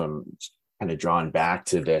 I also am kind of drawn back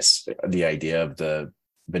to the idea of the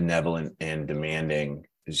benevolent and demanding.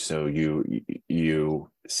 So you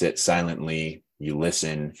sit silently, you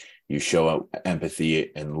listen, you show empathy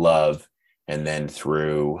and love. And then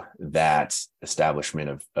through that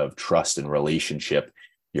establishment of trust and relationship,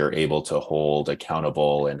 you're able to hold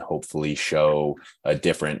accountable and hopefully show a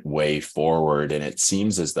different way forward. And it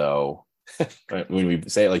seems as though when we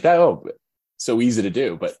say it like that, oh, so easy to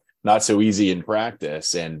do, but not so easy in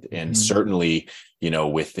practice. And certainly, you know,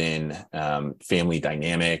 within family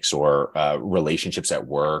dynamics or relationships at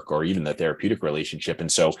work, or even the therapeutic relationship.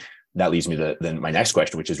 And so that leads me to then my next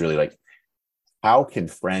question, which is really like, how can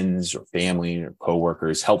friends or family or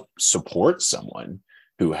coworkers help support someone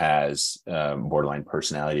who has borderline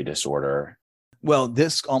personality disorder? Well,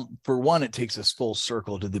 this, for one, it takes us full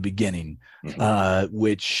circle to the beginning,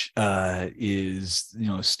 which is, you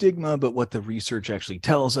know, stigma, but what the research actually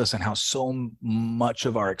tells us and how so much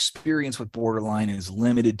of our experience with borderline is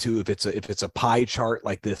limited to, if it's a pie chart,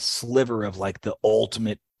 like this sliver of like the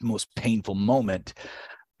ultimate most painful moment.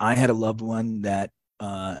 I had a loved one that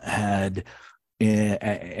had,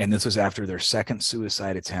 and this was after their second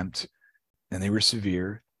suicide attempt, and they were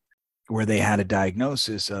severe, where they had a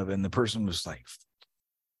diagnosis of, and the person was like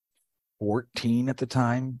 14 at the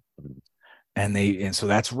time. And so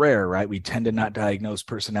that's rare, right? We tend to not diagnose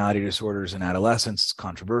personality disorders in adolescence. It's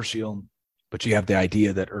controversial, but you have the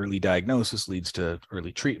idea that early diagnosis leads to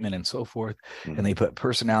early treatment and so forth. And they put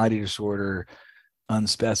personality disorder,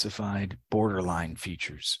 unspecified, borderline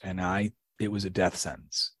features. And it was a death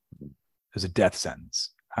sentence. It was a death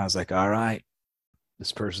sentence. I was like, all right,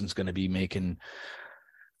 this person's going to be making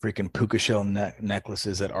freaking puka shell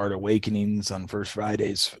necklaces at Art Awakenings on First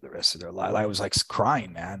Fridays for the rest of their life. I was like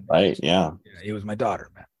crying, man. Right. Yeah. It was my daughter,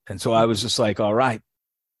 man. And so I was just like, all right,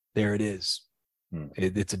 there it is.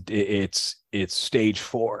 It's stage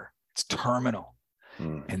 4. It's terminal.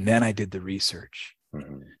 And then I did the research.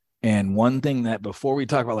 And one thing that, before we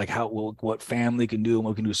talk about like what family can do and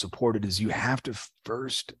what we can do to support it, is you have to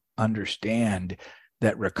first understand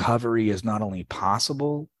that recovery is not only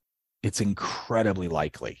possible, it's incredibly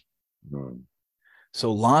likely.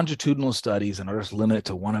 So longitudinal studies, and I'll just limit it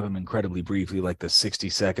to one of them incredibly briefly, like the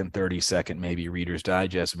 60-second, 30-second, maybe Reader's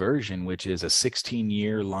Digest version, which is a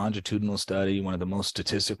 16-year longitudinal study, one of the most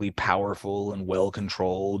statistically powerful and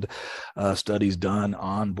well-controlled studies done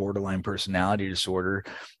on borderline personality disorder.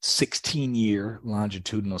 16-year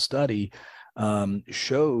longitudinal study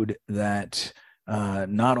showed that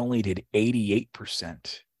not only did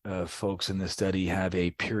 88% of folks in the study have a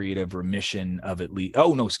period of remission of at least,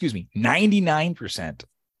 99%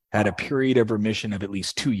 had a period of remission of at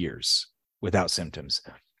least 2 years without symptoms.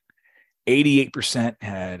 88%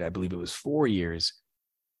 had, I believe it was 4 years.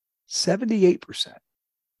 78%,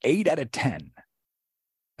 8 out of 10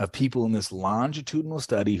 of people in this longitudinal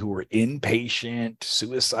study who were inpatient,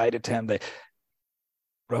 suicide attempt,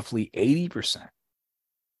 roughly 80%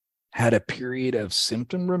 had a period of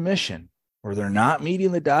symptom remission, or they're not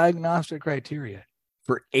meeting the diagnostic criteria,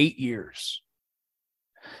 for 8 years.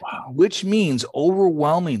 Wow. Which means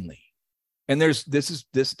overwhelmingly, and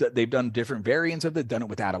they've done different variants of it, done it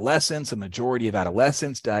with adolescents. A majority of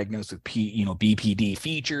adolescents diagnosed with BPD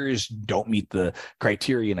features don't meet the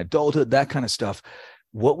criteria in adulthood, that kind of stuff.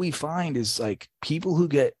 What we find is like people who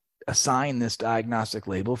get assigned this diagnostic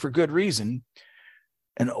label for good reason,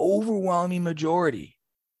 an overwhelming majority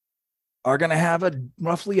are going to have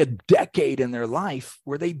roughly a decade in their life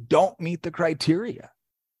where they don't meet the criteria.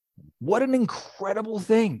 What an incredible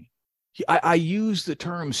thing. I use the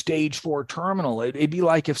term stage 4 terminal. It'd be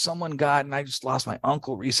like if someone got, and I just lost my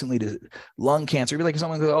uncle recently to lung cancer. It'd be like if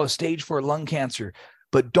someone goes, oh, stage 4 lung cancer.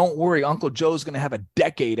 But don't worry, Uncle Joe's going to have a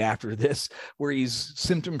decade after this where he's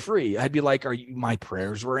symptom free. I'd be like, my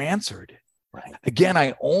prayers were answered. Right. Again,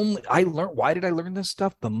 I learned, why did I learn this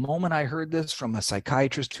stuff? The moment I heard this from a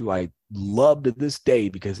psychiatrist who I love to this day,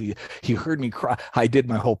 because he heard me cry. I did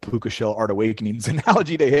my whole puka shell art awakenings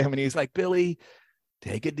analogy to him. And he's like, Billy,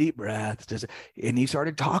 take a deep breath. And he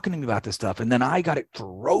started talking to me about this stuff. And then I got it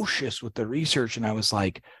ferocious with the research. And I was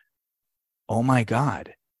like, oh my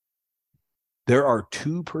God, there are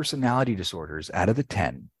 2 personality disorders out of the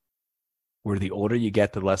 10 where the older you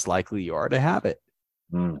get, the less likely you are to have it.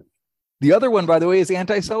 Mm. The other one, by the way, is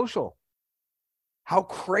antisocial. How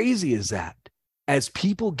crazy is that? As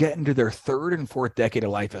people get into their 3rd and 4th decade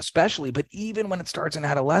of life, especially, but even when it starts in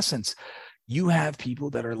adolescence, you have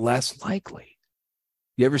people that are less likely.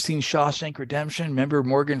 You ever seen Shawshank Redemption? Remember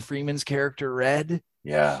Morgan Freeman's character, Red?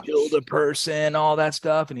 Yeah. Killed a person, all that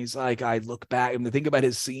stuff. And he's like, I look back and think about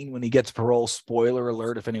his scene when he gets parole. Spoiler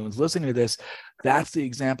alert, if anyone's listening to this, that's the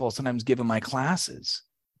example I sometimes give in my classes.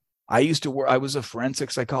 I used to work, I was a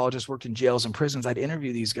forensic psychologist, worked in jails and prisons. I'd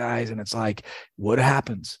interview these guys and it's like, what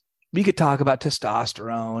happens? We could talk about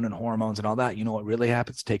testosterone and hormones and all that. You know what really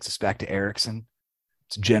happens? It takes us back to Erickson.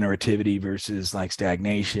 It's generativity versus like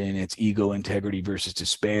stagnation. It's ego integrity versus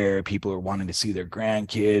despair. People are wanting to see their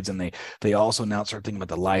grandkids, and they also now start thinking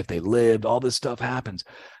about the life they lived. All this stuff happens.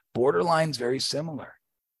 Borderline's very similar.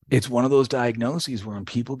 It's one of those diagnoses where when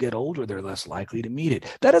people get older, they're less likely to meet it.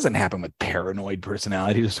 That doesn't happen with paranoid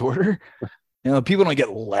personality disorder. People don't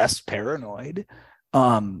get less paranoid.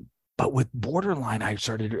 But with borderline,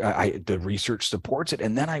 the research supports it.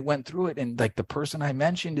 And then I went through it, and like the person I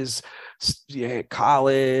mentioned is at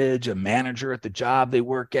college, a manager at the job they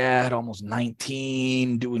work at, almost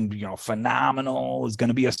 19, doing, phenomenal, is going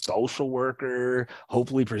to be a social worker,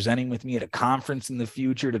 hopefully presenting with me at a conference in the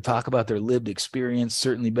future to talk about their lived experience,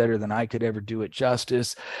 certainly better than I could ever do it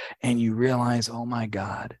justice. And you realize, oh my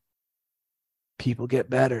God, people get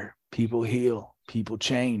better, people heal. People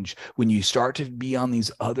change when you start to be on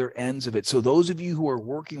these other ends of it. So those of you who are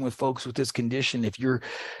working with folks with this condition, if your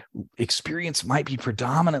experience might be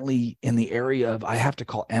predominantly in the area of, I have to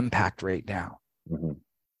call impact right now, and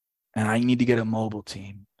I need to get a mobile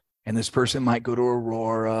team. And this person might go to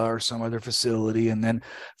Aurora or some other facility. And then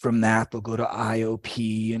from that, they'll go to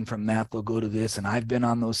IOP. And from that, they'll go to this. And I've been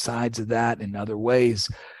on those sides of that in other ways.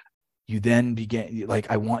 You then begin,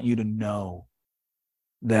 I want you to know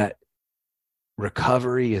that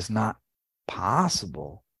recovery is not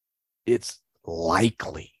possible. It's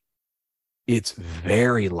likely. It's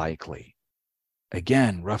very likely.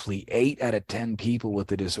 Again, roughly 8 out of 10 people with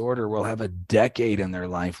the disorder will have a decade in their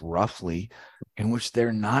life, roughly, in which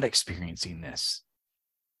they're not experiencing this.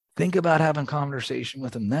 Think about having a conversation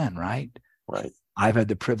with them then, right? Right. I've had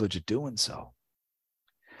the privilege of doing so.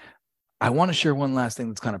 I want to share one last thing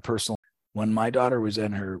that's kind of personal. When my daughter was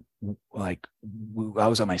in her, I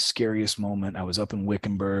was at my scariest moment. I was up in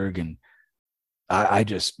Wickenburg, and I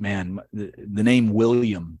just, man, the name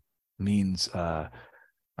William means a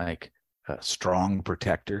strong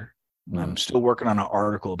protector. I'm still working on an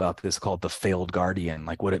article about this called The Failed Guardian,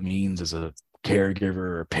 like what it means as a caregiver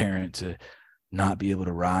or a parent to not be able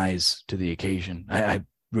to rise to the occasion. I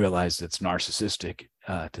realize it's narcissistic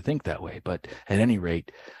to think that way, but at any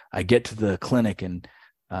rate, I get to the clinic, and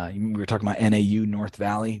we were talking about NAU North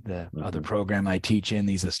Valley, the other program I teach in,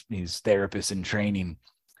 these therapists in training.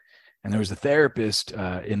 And there was a therapist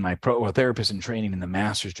therapist in training in the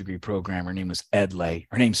master's degree program. Her name was Edley.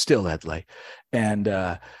 Her name's still Edley.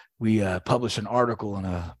 And we published an article in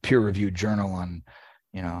a peer-reviewed journal on,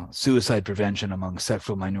 suicide prevention among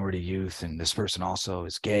sexual minority youth. And this person also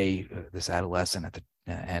is gay, this adolescent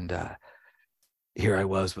here I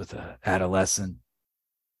was with an adolescent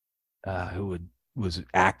who was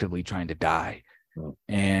actively trying to die.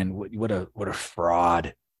 And what a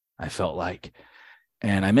fraud I felt like.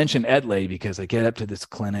 And I mentioned Edley because I get up to this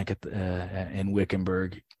clinic in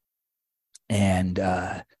Wickenburg, and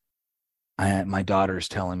my daughter's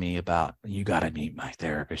telling me about, you got to meet my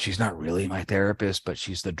therapist. She's not really my therapist, but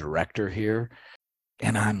she's the director here.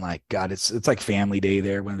 And I'm like, God, it's like family day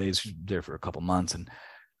there. One of these there for a couple months, and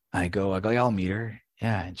I go, I'll meet her.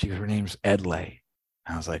 Yeah, and her name's Edley.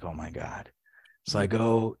 I was like, oh my God. So I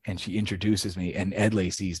go, and she introduces me, and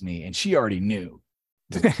Edley sees me, and she already knew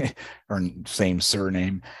her same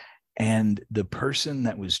surname. And the person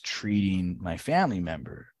that was treating my family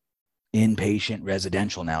member inpatient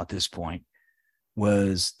residential now at this point,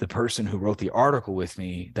 was the person who wrote the article with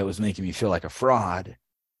me that was making me feel like a fraud.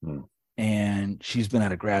 And she's been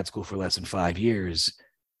out of grad school for less than 5 years,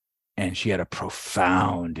 and she had a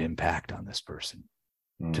profound impact on this person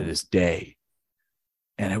to this day.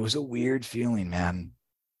 And it was a weird feeling, man.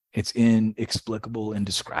 It's inexplicable,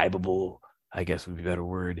 indescribable, I guess would be a better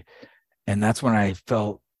word. And that's when I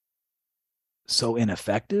felt so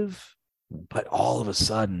ineffective, but all of a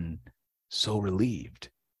sudden so relieved.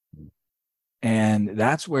 And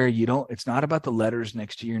that's where it's not about the letters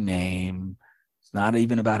next to your name. It's not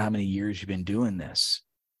even about how many years you've been doing this.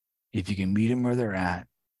 If you can meet them where they're at,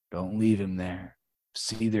 don't leave them there.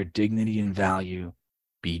 See their dignity and value,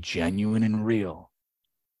 be genuine and real.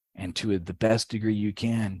 And to the best degree you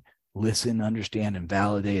can, listen, understand, and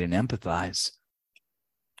validate and empathize.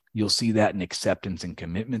 You'll see that in acceptance and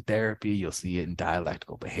commitment therapy. You'll see it in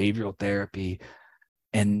dialectical behavioral therapy.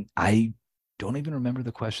 And I don't even remember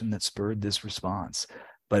the question that spurred this response,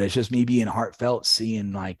 but it's just me being heartfelt,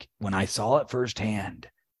 seeing like when I saw it firsthand,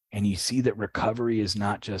 and you see that recovery is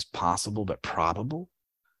not just possible, but probable.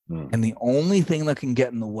 And the only thing that can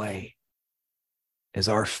get in the way is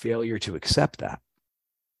our failure to accept that.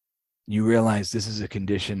 You realize this is a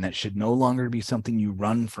condition that should no longer be something you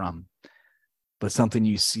run from, but something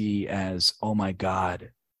you see as, oh my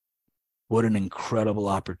God, what an incredible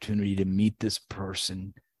opportunity to meet this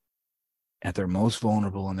person at their most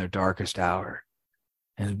vulnerable in their darkest hour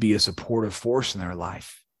and be a supportive force in their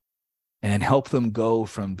life and help them go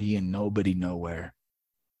from being nobody nowhere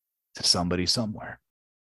to somebody somewhere.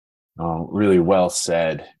 Oh, really well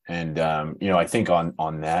said. And, I think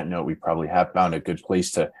on that note, we probably have found a good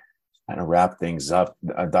place to kind of wrap things up.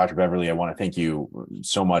 Dr. Beverly, I want to thank you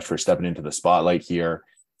so much for stepping into the spotlight here,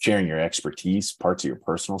 sharing your expertise, parts of your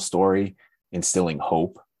personal story, instilling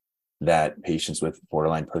hope that patients with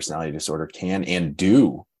borderline personality disorder can and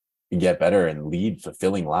do get better and lead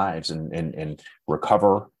fulfilling lives and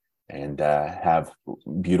recover and have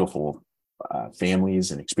beautiful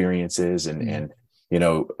families and experiences. And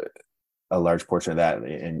a large portion of that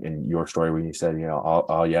in your story when you said,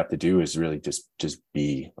 all you have to do is really just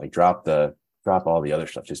be, like, drop all the other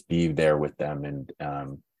stuff, just be there with them. And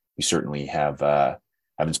you certainly have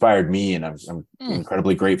inspired me, and I'm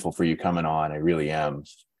incredibly grateful for you coming on. I really am.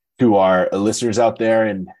 To our listeners out there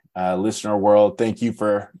and listener world, thank you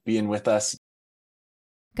for being with us.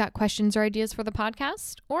 Got questions or ideas for the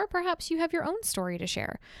podcast? Or perhaps you have your own story to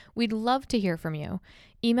share. We'd love to hear from you.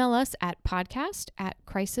 Email us at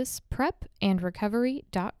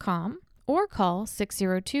podcast@crisisprepandrecovery.com or call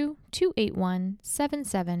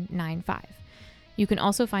 602-281-7795. You can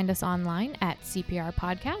also find us online at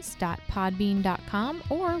cprpodcast.podbean.com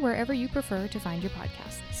or wherever you prefer to find your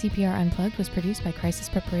podcast. CPR Unplugged was produced by Crisis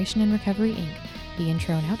Preparation and Recovery, Inc. The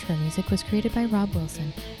intro and outro music was created by Rob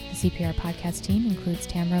Wilson. The CPR podcast team includes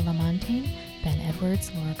Tamara Lamontagne, Ben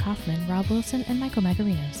Edwards, Laura Kaufman, Rob Wilson, and Michael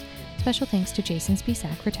Magarinos. Special thanks to Jason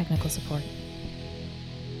Spisak for technical support.